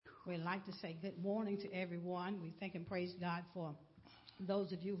We'd like to say good morning to everyone. We thank and praise God for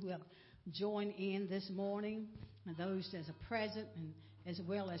those of you who have joined in this morning, and those that are present, and as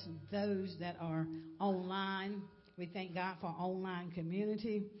well as those that are online. We thank God for our online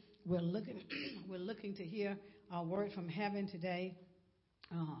community. We're looking we're looking to hear a word from heaven today.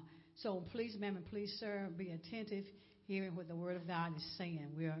 So please, ma'am, and please, sir, be attentive, hearing what the Word of God is saying.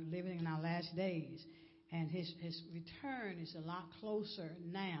 We are living in our last days, and His return is a lot closer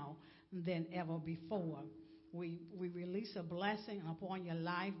now than ever before. We release a blessing upon your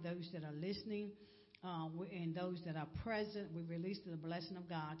life, those that are listening, and those that are present. We release the blessing of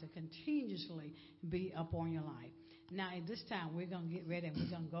God to continuously be upon your life. Now, at this time, we're going to get ready, and we're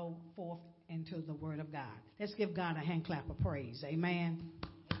going to go forth into the Word of God. Let's give God a hand clap of praise. Amen.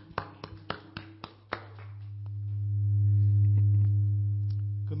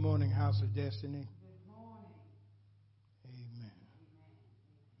 Good morning, House of Destiny. Good morning. Amen.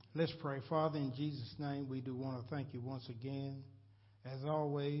 Let's pray. Father, in Jesus' name, we do want to thank you once again, as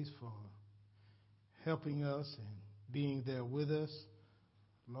always, for helping us and being there with us.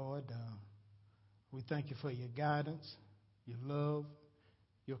 Lord, we thank you for your guidance, your love,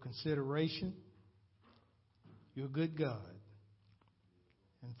 your consideration. You're a good God.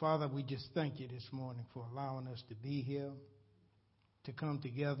 And Father, we just thank you this morning for allowing us to be here, to come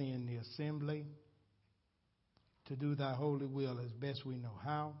together in the assembly, to do thy holy will as best we know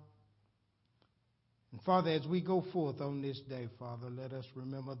how. And Father, as we go forth on this day, Father, let us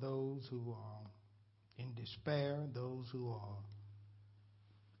remember those who are in despair, those who are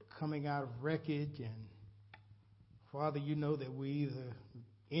coming out of wreckage. And Father, you know that we either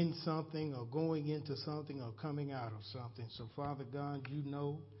in something or going into something or coming out of something. So Father God, you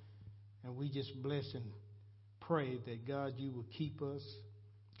know, and we just bless and pray that God, you will keep us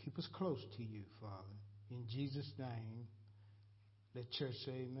close to you, Father. In Jesus' name, let church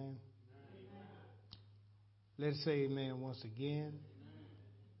say amen. Amen. Let's say amen once again. Amen.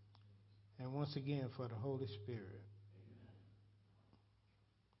 And once again for the Holy Spirit.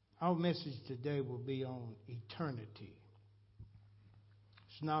 Amen. Our message today will be on eternity.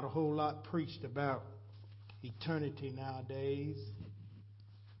 It's not a whole lot preached about eternity nowadays.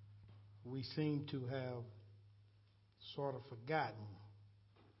 We seem to have sort of forgotten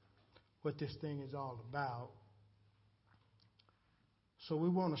what this thing is all about. So we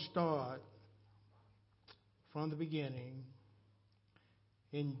want to start from the beginning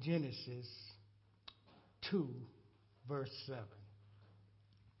in Genesis 2, verse 7.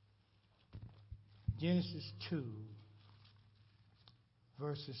 Genesis 2,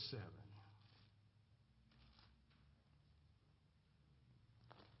 verses 7.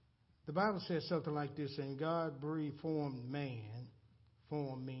 The Bible says something like this, and God formed man.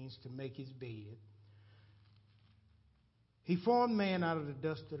 Form means to make his bed. He formed man out of the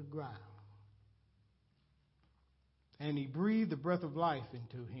dust of the ground. And he breathed the breath of life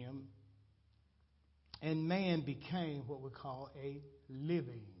into him. And man became what we call a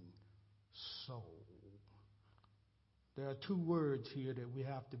living soul. There are two words here that we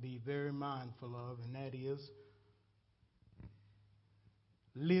have to be very mindful of, and that is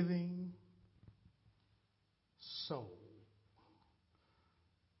living soul.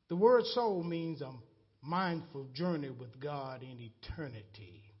 The word soul means a mindful journey with God in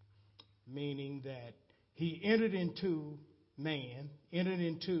eternity, meaning that he entered into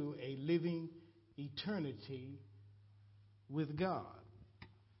a living eternity with God.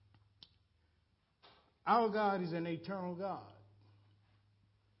 Our God is an eternal God.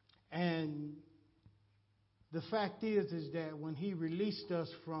 And the fact is that when he released us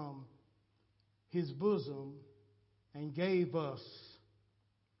from his bosom and gave us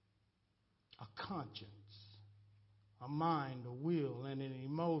a conscience, a mind, a will, and an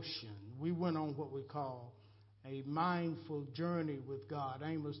emotion, we went on what we call a mindful journey with God.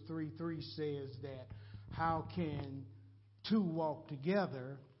 Amos 3:3 says that how can two walk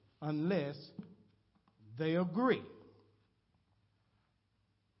together unless they agree?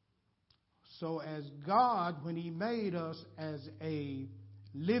 So as God, when he made us as a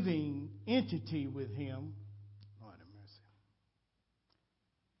living entity with him, Lord have mercy,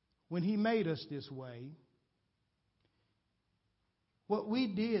 when he made us this way, what we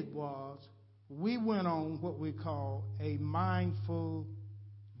did was we went on what we call a mindful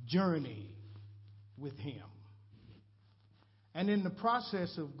journey with him. And in the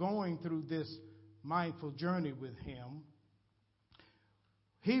process of going through this mindful journey with him,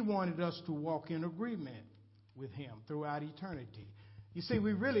 he wanted us to walk in agreement with him throughout eternity. You see,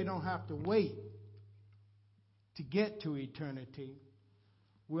 we really don't have to wait to get to eternity.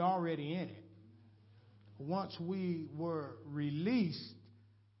 We're already in it. Once we were released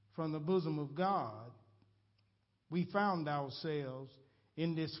from the bosom of God, we found ourselves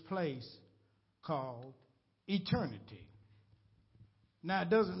in this place called eternity. Now,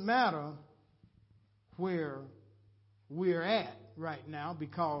 it doesn't matter where we're at right now,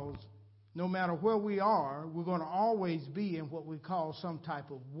 because no matter where we are, we're going to always be in what we call some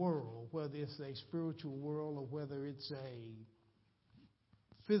type of world, whether it's a spiritual world or whether it's a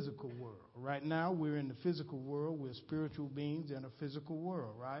physical world. Right now, we're in the physical world. We're spiritual beings in a physical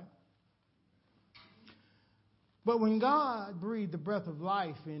world, right? But when God breathed the breath of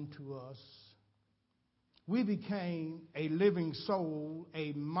life into us, we became a living soul,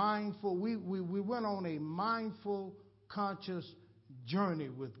 a mindful, we went on a mindful, conscious journey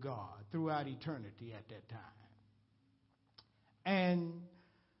with God throughout eternity at that time. And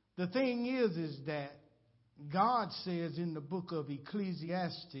the thing is that God says in the book of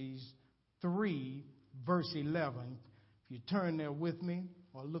Ecclesiastes 3, verse 11, if you turn there with me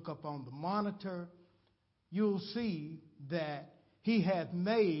or look up on the monitor, you'll see that he hath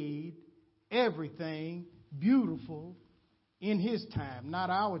made everything beautiful in his time.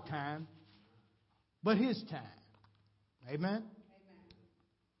 Not our time, but his time. Amen?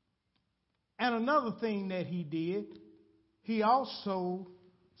 And another thing that he did, he also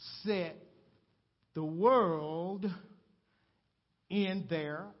set the world in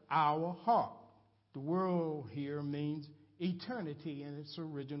our heart. The world here means eternity in its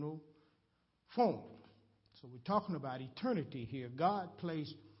original form. So we're talking about eternity here. God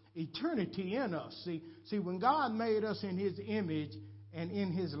placed eternity in us. See, when God made us in his image and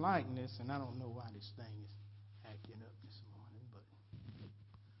in his likeness, and I don't know why this thing is acting up this morning,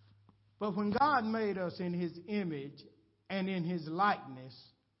 but when God made us in his image and in his likeness,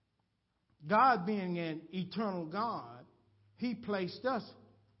 God being an eternal God, he placed us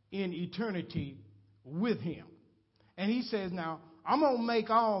in eternity with him. And he says, now, I'm going to make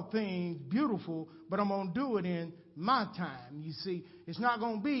all things beautiful, but I'm going to do it in my time. You see, it's not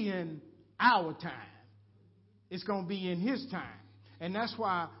going to be in our time. It's going to be in his time. And that's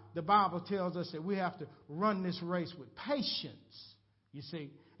why the Bible tells us that we have to run this race with patience, you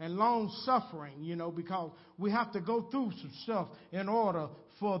see, and long suffering, because we have to go through some stuff in order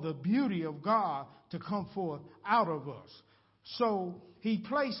for the beauty of God to come forth out of us. So he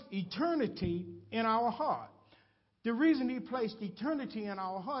placed eternity in our heart. The reason he placed eternity in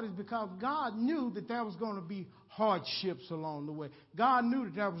our heart is because God knew that there was going to be hardships along the way. God knew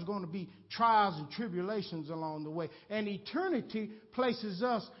that there was going to be trials and tribulations along the way. And eternity places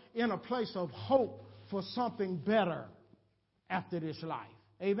us in a place of hope for something better after this life.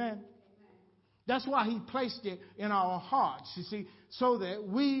 Amen? That's why he placed it in our hearts, you see, so that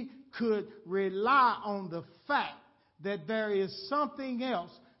we could rely on the fact that there is something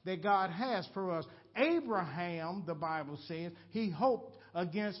else that God has for us. Abraham, the Bible says, he hoped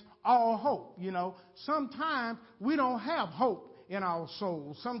against all hope. Sometimes we don't have hope in our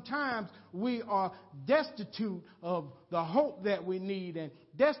souls. Sometimes we are destitute of the hope that we need and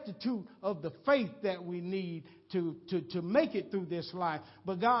destitute of the faith that we need to make it through this life.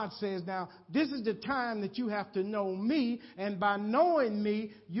 But God says, now, this is the time that you have to know me, and by knowing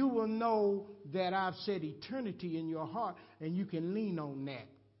me, you will know that I've set eternity in your heart, and you can lean on that.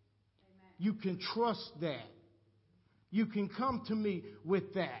 You can trust that. You can come to me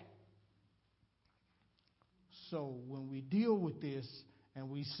with that. So when we deal with this and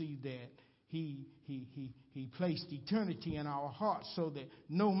we see that he placed eternity in our hearts so that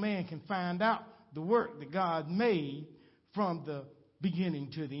no man can find out the work that God made from the beginning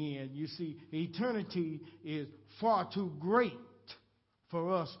to the end. You see, eternity is far too great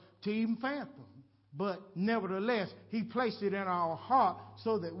for us to even fathom. But nevertheless, he placed it in our heart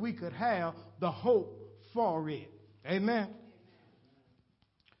so that we could have the hope for it. Amen?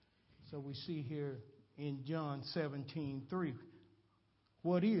 So we see here in John 17:3,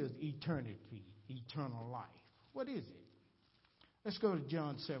 what is eternity, eternal life? What is it? Let's go to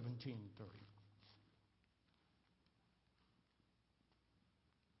John 17:3.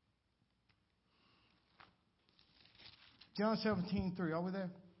 John 17:3, over there.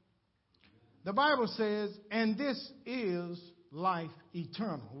 The Bible says, and this is life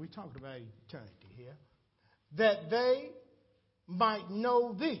eternal. We talked about eternity here. That they might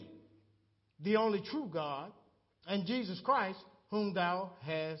know thee, the only true God, and Jesus Christ, whom thou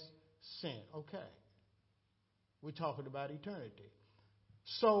hast sent. Okay. We're talking about eternity.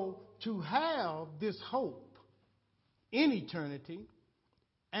 So to have this hope in eternity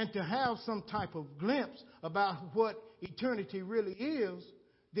and to have some type of glimpse about what eternity really is,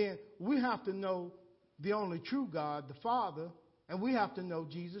 then we have to know the only true God, the Father, and we have to know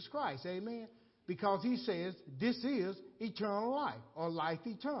Jesus Christ. Amen? because he says this is eternal life, or life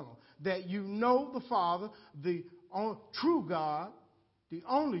eternal. That you know the Father, the true God, the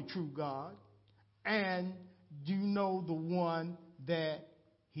only true God, and you know the one that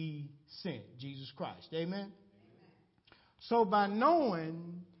he sent, Jesus Christ. Amen? So by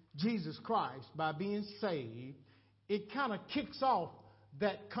knowing Jesus Christ, by being saved, it kind of kicks off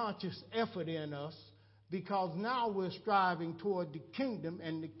that conscious effort in us, because now we're striving toward the kingdom,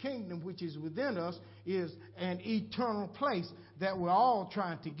 and the kingdom which is within us is an eternal place that we're all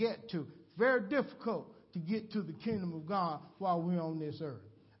trying to get to. It's very difficult to get to the kingdom of God while we're on this earth.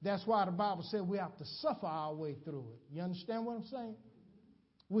 That's why the Bible said we have to suffer our way through it. You understand what I'm saying?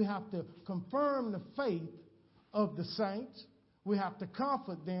 We have to confirm the faith of the saints. We have to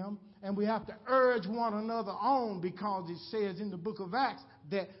comfort them, and we have to urge one another on, because it says in the book of Acts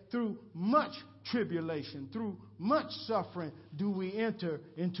that through much tribulation, through much suffering, do we enter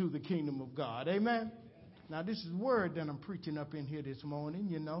into the kingdom of God. Amen? Now, this is word that I'm preaching up in here this morning,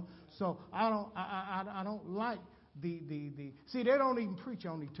 you know. So I don't like the see, they don't even preach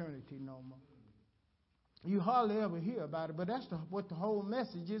on eternity no more. You hardly ever hear about it, but that's what the whole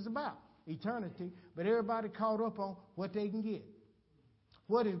message is about, eternity. But everybody caught up on what they can get.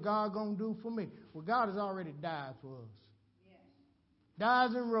 What is God going to do for me? Well, God has already died for us. Yes.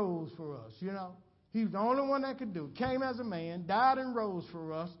 Dies and rose for us, you know. He's the only one that could do it. Came as a man, died and rose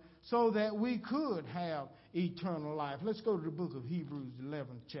for us so that we could have eternal life. Let's go to the book of Hebrews, the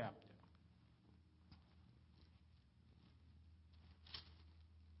 11th chapter.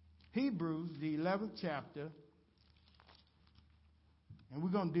 Hebrews, the 11th chapter, and we're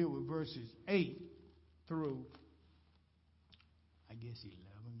going to deal with verses 8 through, I guess, 11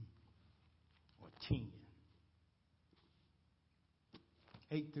 or 10.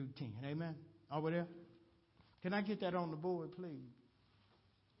 8 through 10. Amen? Over there? Can I get that on the board, please?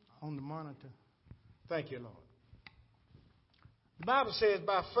 On the monitor. Thank you, Lord. The Bible says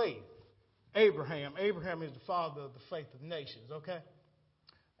by faith, Abraham is the father of the faith of nations, okay?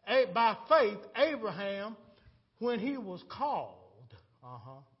 By faith, Abraham, when he was called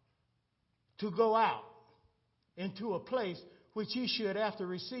to go out into a place which he should after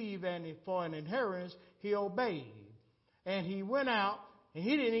receive and for an inheritance, he obeyed. And he went out, and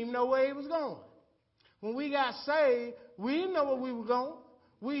he didn't even know where he was going. When we got saved, we didn't know where we were going.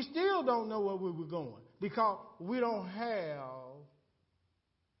 We still don't know where we were going, because we don't have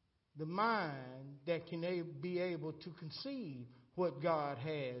the mind that can be able to conceive what God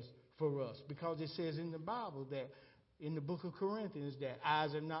has for us. Because it says in the Bible that, in the book of Corinthians, that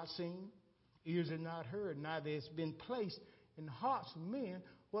eyes have not seen, ears have not heard, neither has been placed in the hearts of men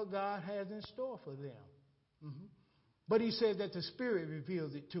what God has in store for them. But he said that the Spirit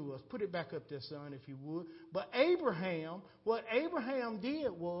reveals it to us. Put it back up there, son, if you would. But Abraham, what Abraham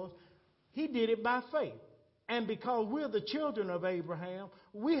did was, he did it by faith. And because we're the children of Abraham,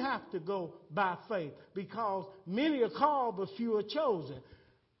 we have to go by faith, because many are called but few are chosen.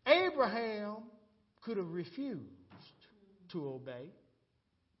 Abraham could have refused to obey,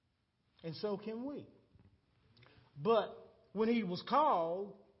 and so can we. But when he was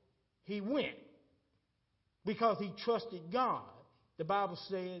called, he went, because he trusted God. The Bible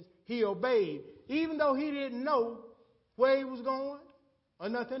says he obeyed, even though he didn't know where he was going or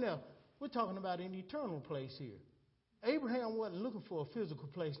nothing else. We're talking about an eternal place here. Abraham wasn't looking for a physical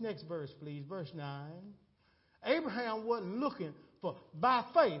place. Next verse, please. Verse 9. Abraham wasn't looking for, by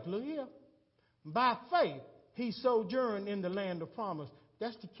faith, look here. By faith, he sojourned in the land of promise.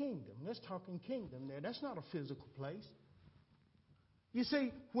 That's the kingdom. That's talking kingdom there. That's not a physical place. You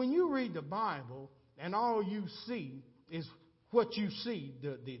see, when you read the Bible and all you see is what you see,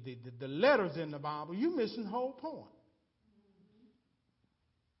 the letters in the Bible, you're missing the whole point.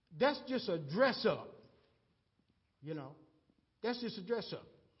 That's just a dress up. You know, that's just a dress up.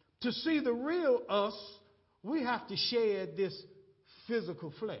 To see the real us, we have to shed this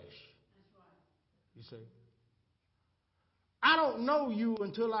physical flesh. That's right. You see, I don't know you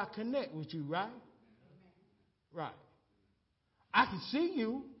until I connect with you, right? Amen. Right. I can see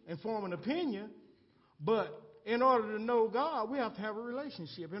you and form an opinion, but in order to know God, we have to have a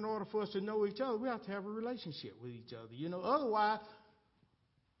relationship. In order for us to know each other, we have to have a relationship with each other. You know, otherwise,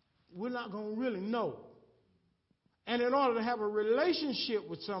 we're not going to really know. And in order to have a relationship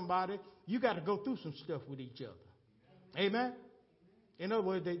with somebody, you got to go through some stuff with each other. Amen? In other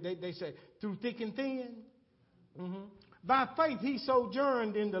words, they say, through thick and thin. By faith, he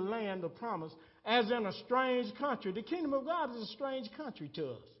sojourned in the land of promise, as in a strange country. The kingdom of God is a strange country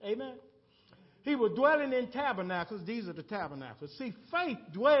to us. Amen? He was dwelling in tabernacles. These are the tabernacles. See, faith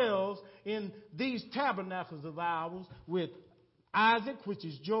dwells in these tabernacles of ours with Isaac, which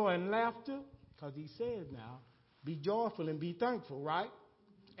is joy and laughter, Because he says now, be joyful and be thankful, right?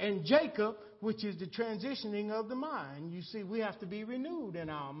 And Jacob, which is the transitioning of the mind. You see, we have to be renewed in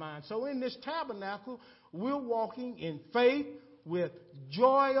our mind. So in this tabernacle, we're walking in faith with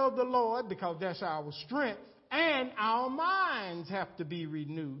joy of the Lord, because that's our strength. And our minds have to be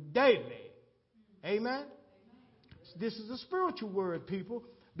renewed daily. Amen? This is a spiritual word, people,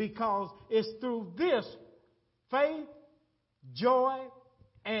 because it's through this faith, joy,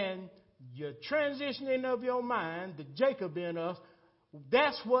 and your transitioning of your mind, the Jacob in us,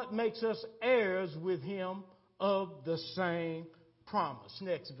 that's what makes us heirs with him of the same promise.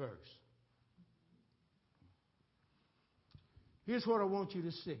 Next verse. Here's what I want you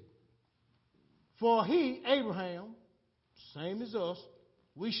to see. For he, Abraham, same as us,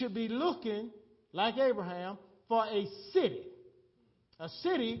 we should be looking, like Abraham, for a city. A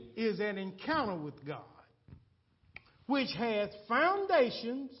city is an encounter with God, which has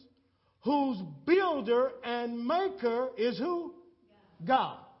foundations, whose builder and maker is who?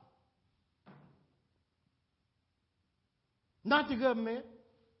 God. Not the government,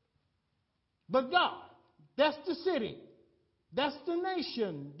 but God. That's the city. That's the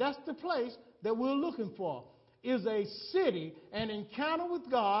nation. That's the place that we're looking for. Is a city, an encounter with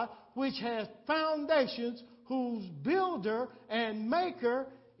God, which has foundations, whose builder and maker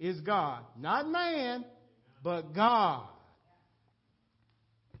is God. Not man, but God.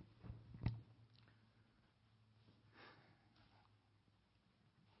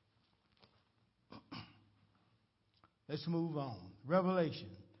 Let's move on. Revelation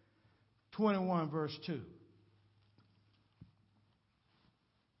 21, verse 2.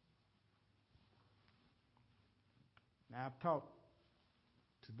 Now, I've talked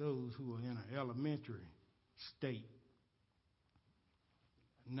to those who are in an elementary state.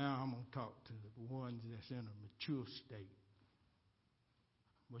 Now I'm going to talk to the ones that's in a mature state.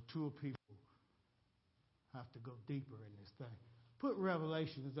 Mature people have to go deeper in this thing. Put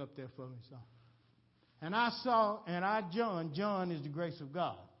Revelations up there for me, son. John is the grace of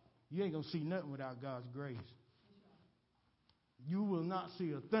God. You ain't going to see nothing without God's grace. You will not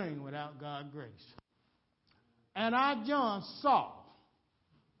see a thing without God's grace. And John, saw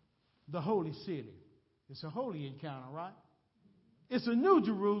the holy city. It's a holy encounter, right? It's a new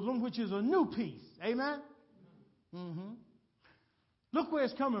Jerusalem, which is a new peace. Amen? Mm-hmm. Look where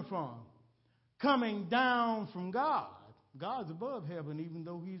it's coming from. Coming down from God. God's above heaven, even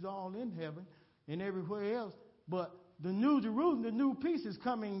though he's all in heaven and everywhere else. But the new Jerusalem, the new peace, is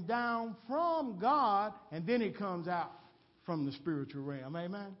coming down from God, and then it comes out from the spiritual realm.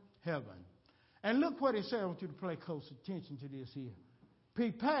 Amen? Heaven. And look what it says. I want you to pay close attention to this here.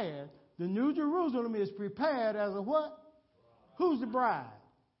 Prepared. The new Jerusalem is prepared as a what? Who's the bride?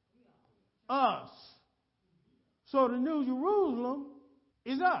 Us. So the new Jerusalem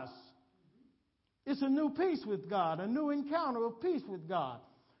is us. It's a new peace with God, a new encounter of peace with God.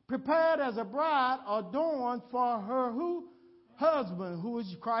 Prepared as a bride adorned for her who? Husband, who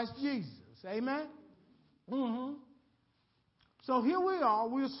is Christ Jesus. Amen? Mm-hmm. So here we are.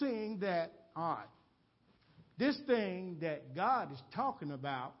 We're seeing that, all right, this thing that God is talking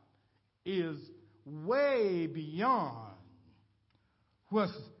about is way beyond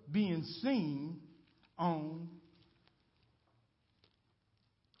what's being seen on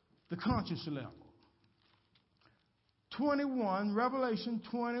the conscious level. 21, Revelation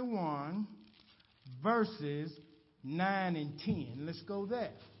 21, verses 9 and 10. Let's go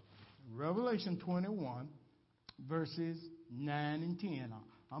there. Revelation 21, verses 9 and 10.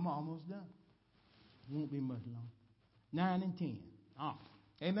 I'm almost done. Won't be much long. 9 and 10. Oh,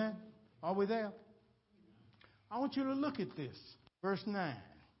 amen? Are we there? I want you to look at this. Verse 9.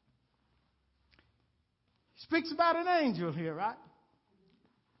 Speaks about an angel here, right?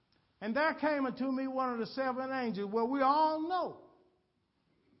 And there came unto me one of the seven angels. Well, we all know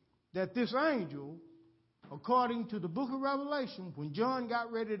that this angel, according to the book of Revelation, when John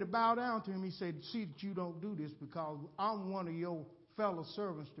got ready to bow down to him, he said, see that you don't do this, because I'm one of your fellow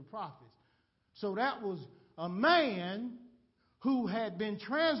servants, the prophets. So that was a man who had been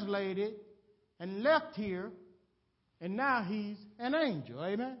translated and left here, and now he's an angel.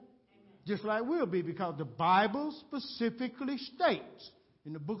 Amen? Amen. Just like we'll be, because the Bible specifically states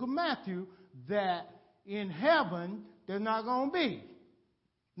in the book of Matthew that in heaven there's not going to be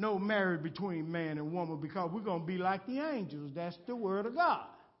no marriage between man and woman, because we're going to be like the angels. That's the word of God.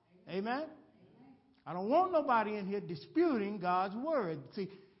 Amen? I don't want nobody in here disputing God's word. See,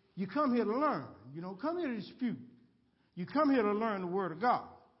 you come here to learn. You don't come here to dispute. You come here to learn the word of God.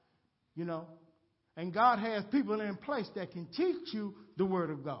 You know, and God has people in place that can teach you the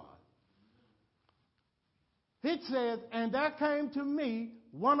word of God. It says, and there came to me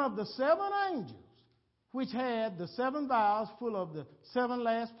one of the 7 angels, which had the 7 vials full of the 7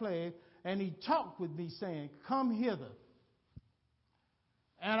 last plagues, and he talked with me, saying, Come hither,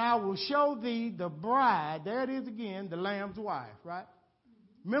 and I will show thee the bride. There it is again, the Lamb's wife, right?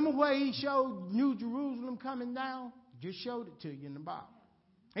 Remember where he showed New Jerusalem coming down? Just showed it to you in the Bible.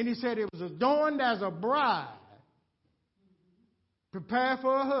 And he said it was adorned as a bride, prepared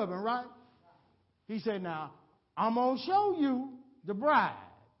for her husband, right? He said, now, I'm going to show you the bride,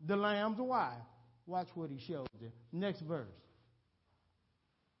 the Lamb's wife. Watch what he showed you. Next verse.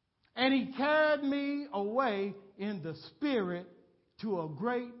 And he carried me away in the spirit to a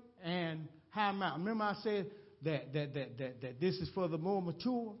great and high mountain. Remember I said that this is for the more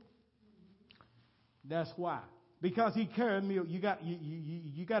mature? That's why. Because he carried me, you got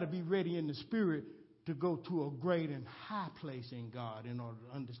to be ready in the spirit to go to a great and high place in God in order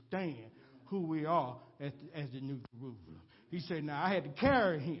to understand who we are as the New Jerusalem. He said, now I had to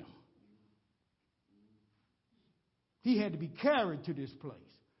carry him. He had to be carried to this place.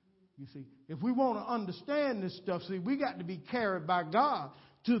 You see, if we want to understand this stuff, see, we got to be carried by God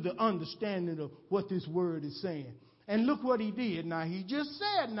to the understanding of what this word is saying. And look what he did. Now, he just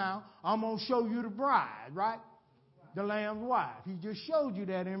said, now, I'm going to show you the bride, right? The Lamb's wife. He just showed you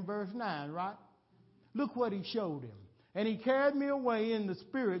that in verse 9, right? Look what he showed him. And he carried me away in the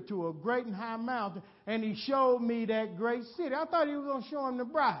spirit to a great and high mountain, and he showed me that great city. I thought he was going to show him the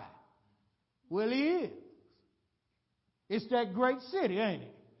bride. Well, he is. It's that great city, ain't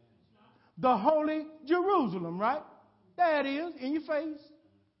it? The holy Jerusalem, right? There it is, in your face.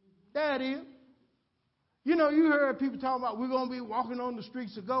 There it is. You know, you heard people talking about we're going to be walking on the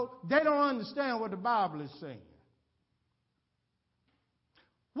streets of gold. They don't understand what the Bible is saying.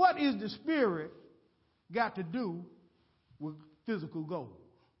 What is the Spirit got to do with physical gold?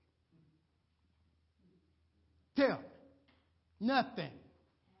 Tell me. Nothing.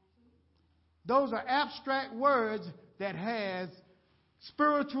 Those are abstract words that has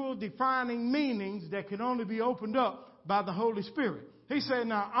spiritual defining meanings that can only be opened up by the Holy Spirit. He said,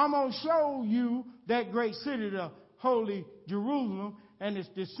 now I'm going to show you that great city, the holy Jerusalem, and it's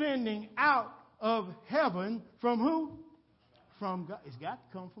descending out of heaven from who? From God. It's got to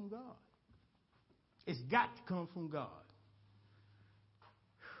come from God. It's got to come from God.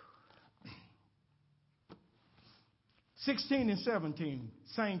 16 and 17,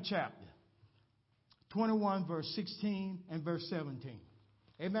 same chapter. 21, verse 16 and verse 17.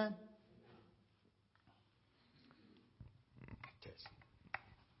 Amen?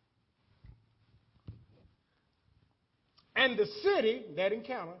 And the city, that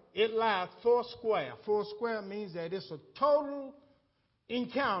encounter, it lies 4 square. 4 square means that it's a total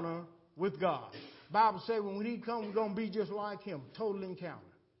encounter with God. The Bible says when he comes, we're going to be just like him. Total encounter.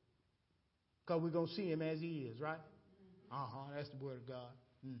 Because we're going to see him as he is, right? That's the word of God.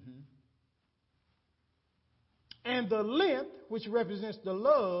 And the length, which represents the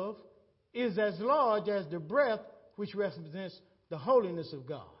love, is as large as the breadth, which represents the holiness of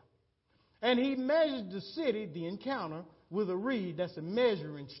God. And he measured the city, the encounter, with a reed. That's a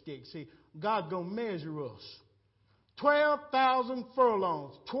measuring stick. See, God's going to measure us. 12,000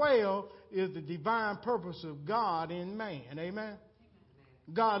 furlongs. 12 is the divine purpose of God in man. Amen?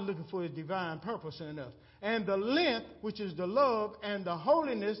 God looking for his divine purpose in us. And the length, which is the love, and the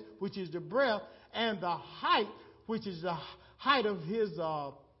holiness, which is the breadth, and the height, which is the height of his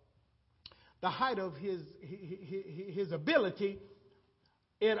ability,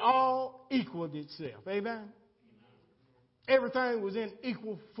 it all equaled itself. Amen? Everything was in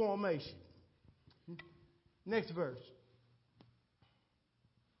equal formation. Next verse.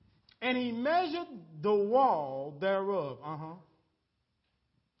 And he measured the wall thereof.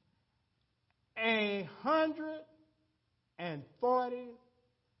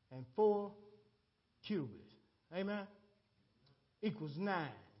 144 cubits. Amen? Equals 9.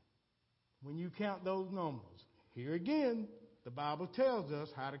 When you count those numbers. Here again, the Bible tells us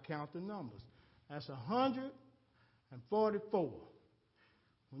how to count the numbers. That's 144.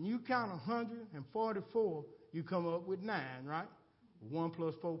 When you count 144, you come up with 9, right? 1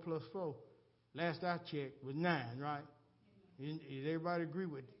 plus 4 plus 4. Last I checked was 9, right? Does everybody agree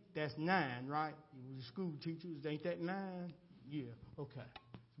with it? That's 9, right? You school teachers, ain't that 9? Yeah, okay.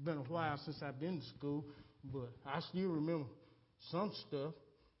 It's been a while since I've been to school, but I still remember some stuff.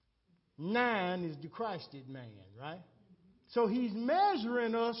 9 is the Christed man, right? So he's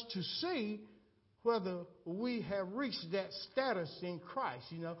measuring us to see whether we have reached that status in Christ.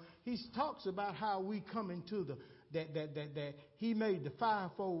 You know, he talks about how we come into that he made the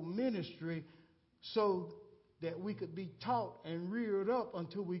fivefold ministry so that we could be taught and reared up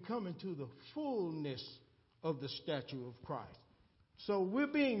until we come into the fullness of the stature of Christ. So we're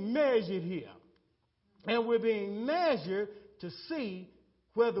being measured here. And we're being measured to see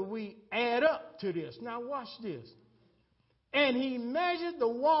whether we add up to this. Now watch this. And he measured the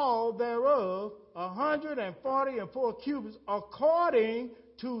wall thereof 144 cubits according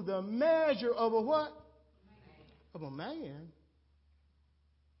to the measure of a what? Of a man.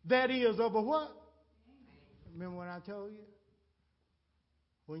 That is of a what? Remember what I told you?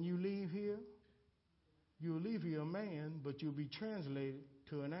 When you leave here, you'll leave here a man, but you'll be translated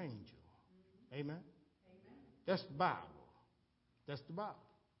to an angel. Amen? That's the Bible. That's the Bible.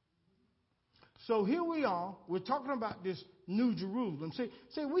 So here we are. We're talking about this New Jerusalem.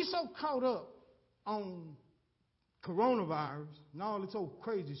 See, we're so caught up on coronavirus and all this old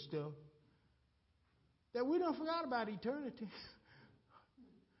crazy stuff that we don't forget about eternity.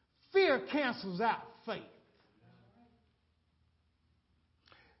 Fear cancels out faith.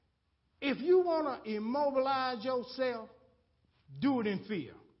 If you want to immobilize yourself, do it in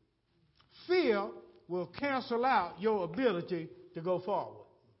fear. Fear will cancel out your ability to go forward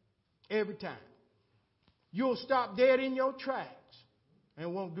every time. You'll stop dead in your tracks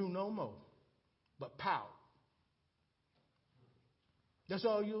and won't do no more but pout. That's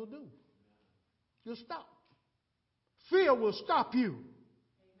all you'll do. You'll stop. Fear will stop you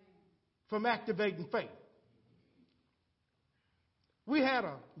from activating faith. We had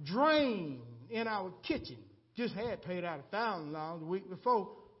a drain in our kitchen. Just had paid out $1,000 the week before.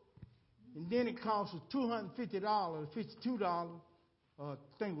 And then it cost us $250, $52, I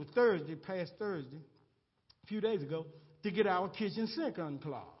think it was Thursday, past Thursday, a few days ago, to get our kitchen sink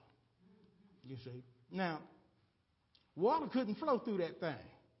unclogged. You see. Now, water couldn't flow through that thing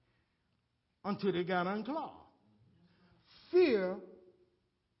until it got unclogged. Fear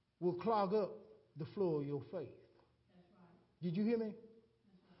will clog up the flow of your faith. Did you hear me?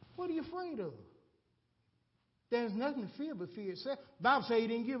 What are you afraid of? There's nothing to fear but fear itself. The Bible says he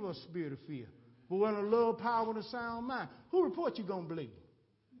didn't give us a spirit of fear, but when a love, power, and a sound mind. Who report you going to believe?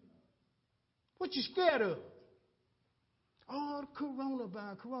 What you scared of? Oh, the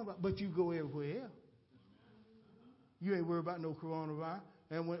coronavirus. But you go everywhere else. You ain't worried about no coronavirus.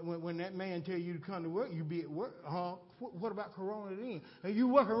 And when that man tell you to come to work, you be at work. What about corona then? And you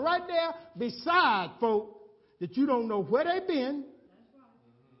working right there beside folk that you don't know where they been.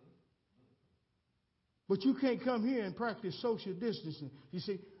 But you can't come here and practice social distancing. You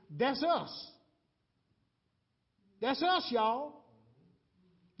see, that's us. That's us, y'all.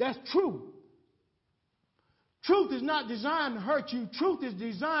 That's truth. Truth is not designed to hurt you. Truth is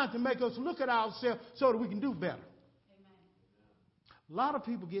designed to make us look at ourselves so that we can do better. Amen. A lot of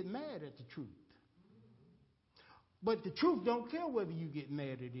people get mad at the truth. But the truth don't care whether you get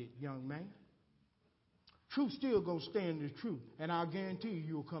mad at it, young man. Truth still going to stand the truth. And I guarantee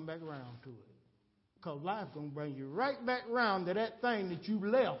you'll come back around to it. Because life going to bring you right back around to that thing that you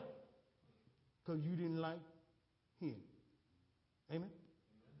left because you didn't like him. Amen?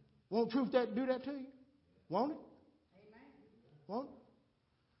 Won't truth do that to you? Won't it? Amen. Won't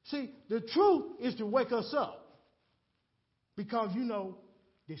it? See, the truth is to wake us up. Because, you know,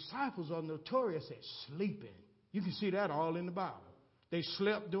 disciples are notorious at sleeping. You can see that all in the Bible. They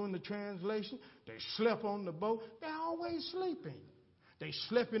slept during the translation. They slept on the boat. They're always sleeping. They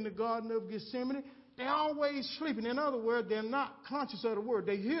slept in the Garden of Gethsemane. They're always sleeping. In other words, they're not conscious of the word.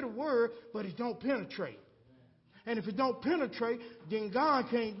 They hear the word, but it don't penetrate. And if it don't penetrate, then God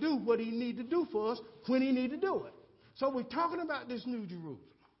can't do what he need to do for us when he need to do it. So we're talking about this New Jerusalem.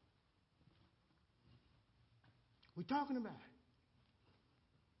 We're talking about it.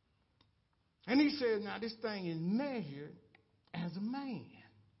 And he says, now this thing is measured as a man.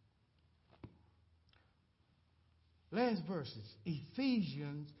 Last verses,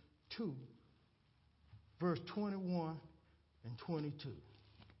 Ephesians 2, verse 21 and 22.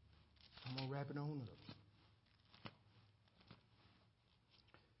 I'm going to wrap it on up.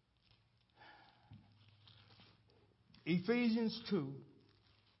 Ephesians 2,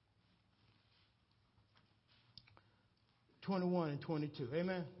 21 and 22.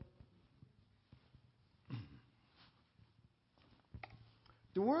 Amen.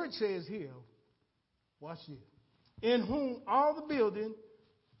 The word says here, watch this. In whom all the building,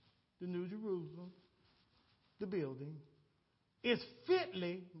 the New Jerusalem, the building, is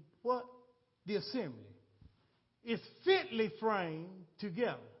fitly, what? The assembly. It's fitly framed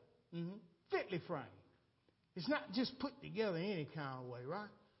together. Mm-hmm. Fitly framed. It's not just put together any kind of way, right?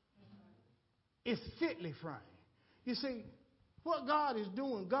 It's fitly framed. You see, what God is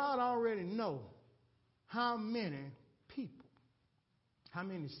doing, God already knows how many people, how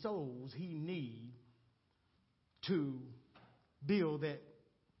many souls he needs to build that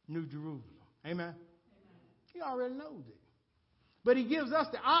New Jerusalem. Amen? He already knows it. But he gives us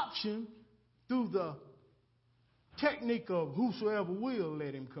the option through the technique of whosoever will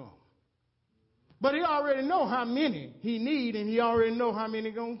let him come. But he already know how many he need, and he already know how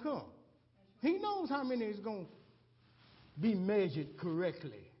many going to come. He knows how many is going to be measured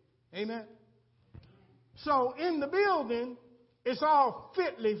correctly. Amen? So in the building, it's all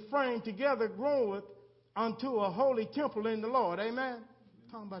fitly framed together, groweth unto a holy temple in the Lord. Amen?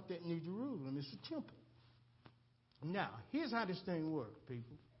 Talking about that New Jerusalem. It's a temple. Now, here's how this thing works,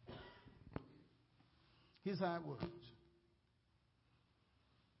 people. Here's how it works.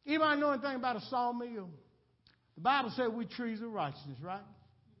 Anybody know anything about a sawmill? The Bible says we're trees of righteousness, right?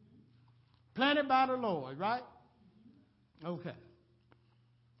 Planted by the Lord, right? Okay.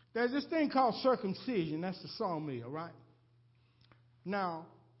 There's this thing called circumcision. That's the sawmill, right? Now,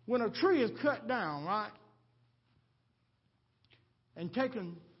 when a tree is cut down, right, and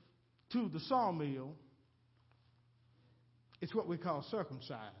taken to the sawmill, it's what we call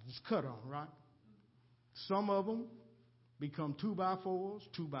circumcised. It's cut on, right? Some of them become 2x4s,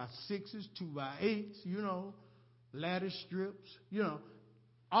 2x6s, 2x8s, lattice strips,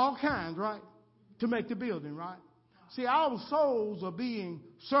 all kinds, right? To make the building, right? See, our souls are being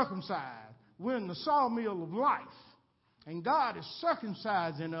circumcised. We're in the sawmill of life. And God is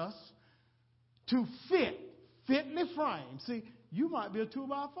circumcising us to fitly frame. See, you might be a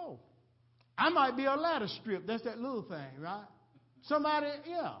 2x4. I might be a ladder strip. That's that little thing, right? Somebody,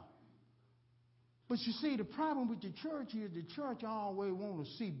 yeah. But you see, the problem with the church is the church always want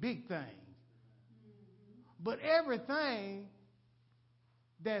to see big things. But everything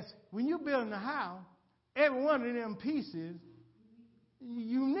when you're building a house, every one of them pieces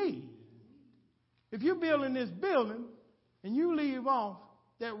you need. If you're building this building and you leave off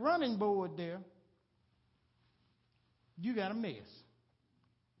that running board there, you got a mess.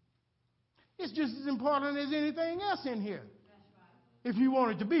 It's just as important as anything else in here. If you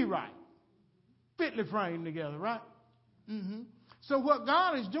want it to be right. Fitly framed together, right? Mm-hmm. So what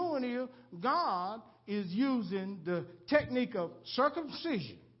God is doing here, God is using the technique of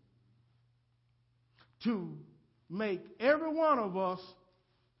circumcision to make every one of us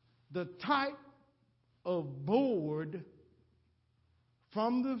the type of board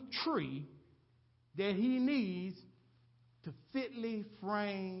from the tree that he needs to fitly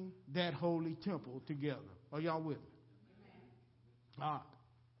frame that holy temple together. Are y'all with me? Amen. All right.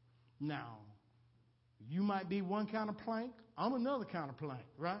 Now, you might be one kind of plank. I'm another kind of plank,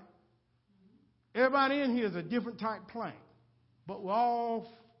 right? Everybody in here is a different type plank. But we're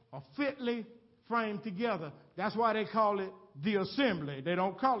all are fitly framed together. That's why they call it the assembly. They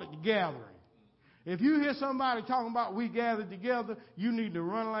don't call it the gathering. If you hear somebody talking about we gathered together, you need to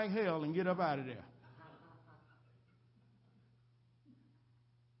run like hell and get up out of there.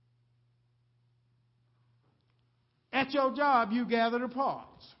 At your job, you gather the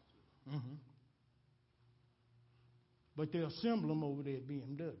parts. Mm-hmm. But they assemble them over there at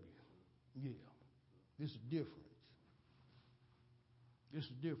BMW. Yeah. This is different. This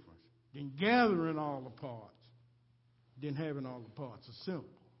is different than gathering all the parts, than having all the parts assembled.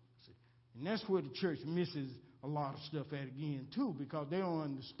 See? And that's where the church misses a lot of stuff at again, too, because they don't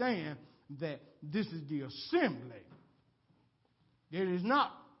understand that this is the assembly. It is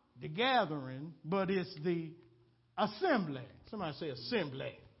not the gathering, but it's the assembly. Somebody say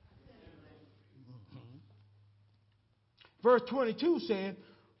assembly. Mm-hmm. Verse 22 said,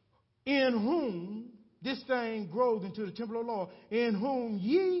 in whom this thing grows into the temple of the Lord, in whom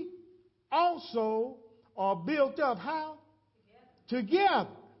ye also are built up. How? Together.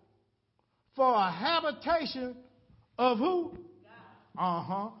 For a habitation of who?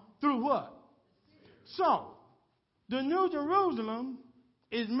 God. Through what? So, the New Jerusalem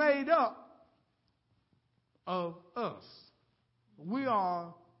is made up of us. We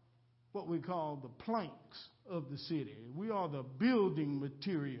are what we call the planks of the city. We are the building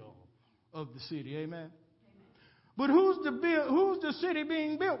material of the city. Amen? But who's the city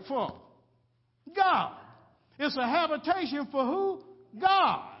being built for? God. It's a habitation for who?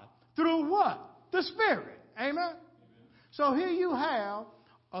 God. Through what? The Spirit. Amen? So here you have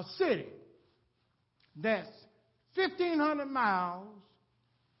a city that's 1,500 miles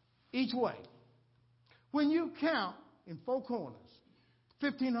each way. When you count in four corners,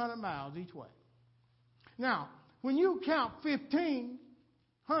 1,500 miles each way. Now, when you count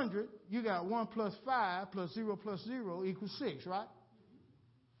 1,500, you got 1 plus 5 plus 0 plus 0 equals 6, right?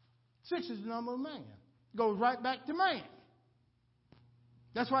 6 is the number of man. Goes right back to man.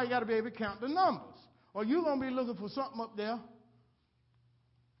 That's why you got to be able to count the numbers. Or you're going to be looking for something up there.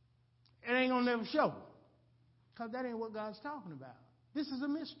 It ain't going to never show. Because that ain't what God's talking about. This is a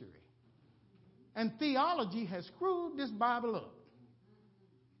mystery. And theology has screwed this Bible up.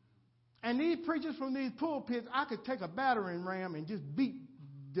 And these preachers from these pulpits, I could take a battering ram and just beat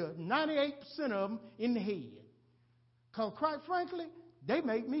the 98% of them in the head. Because quite frankly, they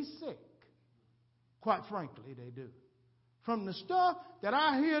make me sick. Quite frankly, they do. From the stuff that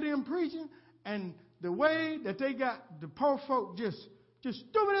I hear them preaching and the way that they got the poor folk just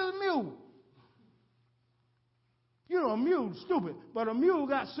stupid as a mule. You know, a mule's stupid, but a mule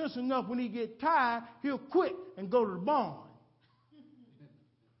got sense enough when he get tired, he'll quit and go to the barn.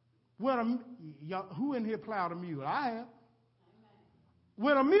 Who in here plowed a mule? I have.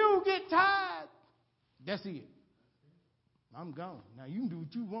 When a mule get tired, that's it. I'm gone. Now, you can do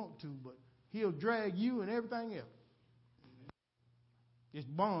what you want to, but he'll drag you and everything else. It's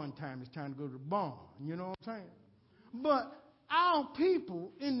barn time. It's time to go to the barn. You know what I'm saying? But our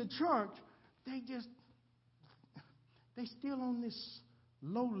people in the church, they still on this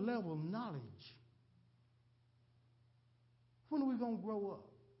low-level knowledge. When are we going to grow up?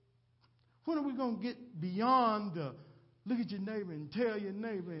 When are we going to get beyond the look at your neighbor and tell your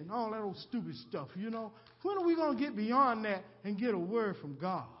neighbor and all that old stupid stuff, you know? When are we going to get beyond that and get a word from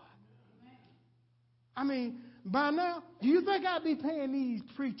God? I mean, by now, do you think I'd be paying these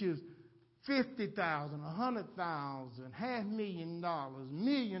preachers $50,000, $100,000, $500,000, $1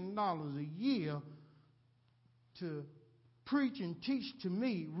 million a year to preach and teach to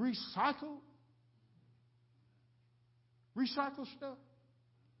me recycle stuff?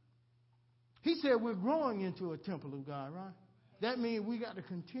 He said we're growing into a temple of God, right? That means we got to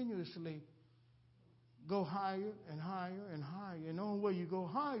continuously go higher and higher and higher. And the only way you go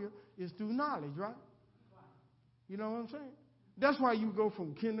higher is through knowledge, right? You know what I'm saying? That's why you go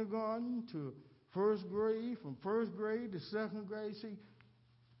from kindergarten to first grade, from first grade to second grade. See,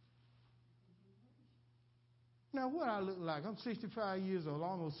 now what I look like, I'm 65 years old,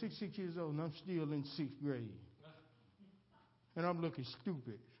 almost 66 years old, and I'm still in 6th grade. And I'm looking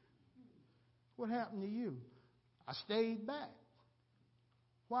stupid. What happened to you? I stayed back.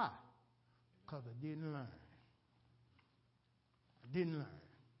 Why? Because I didn't learn.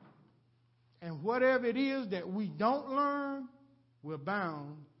 And whatever it is that we don't learn, we're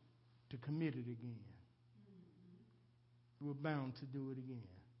bound to commit it again. We're bound to do it again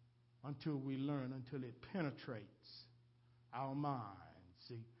until we learn, until it penetrates our mind,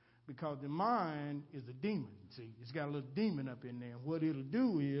 see? Because the mind is a demon, see? It's got a little demon up in there. What it'll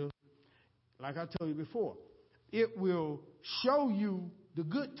do is, like I told you before, it will show you the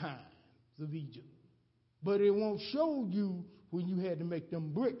good times of Egypt, but it won't show you when you had to make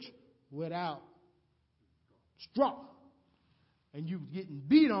them bricks without straw, and you getting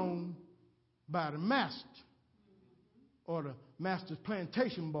beat on by the master or the master's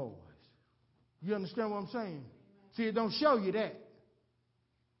plantation boys. You understand what I'm saying? See, it don't show you that.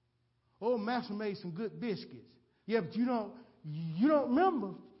 Oh, master made some good biscuits. Yeah, but you don't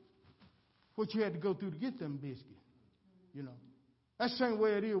remember what you had to go through to get them biscuits. You know. That's the same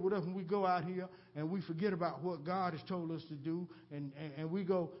way it is with us when we go out here and we forget about what God has told us to do, and we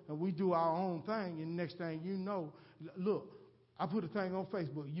go and we do our own thing, and the next thing you know, look, I put a thing on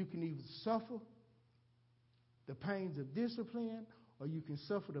Facebook. You can either suffer the pains of discipline or you can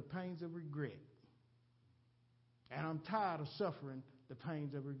suffer the pains of regret. And I'm tired of suffering the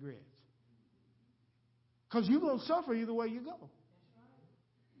pains of regrets. Because you're going to suffer either way you go.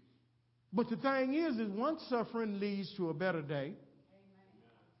 But the thing is one suffering leads to a better day.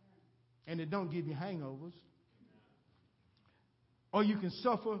 And it don't give you hangovers. Or you can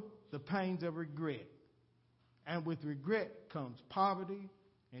suffer the pains of regret. And with regret comes poverty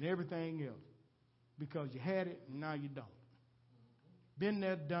and everything else. Because you had it and now you don't. Been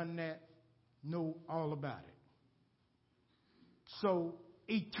there, done that, know all about it. So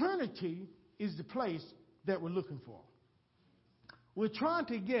eternity is the place that we're looking for. We're trying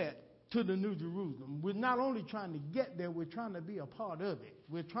to get to the New Jerusalem. We're not only trying to get there, we're trying to be a part of it.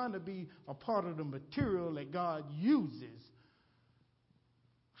 We're trying to be a part of the material that God uses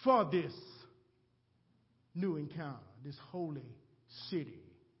for this new encounter, this holy city,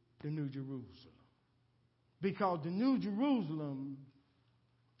 the New Jerusalem. Because the New Jerusalem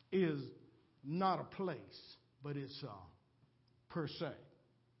is not a place, but it's a per se.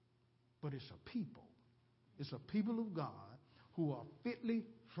 But it's a people. It's a people of God who are fitly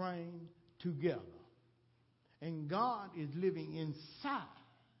framed together. And God is living inside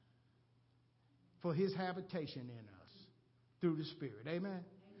for his habitation in us through the Spirit. Amen?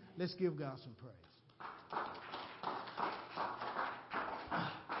 Let's give God some praise.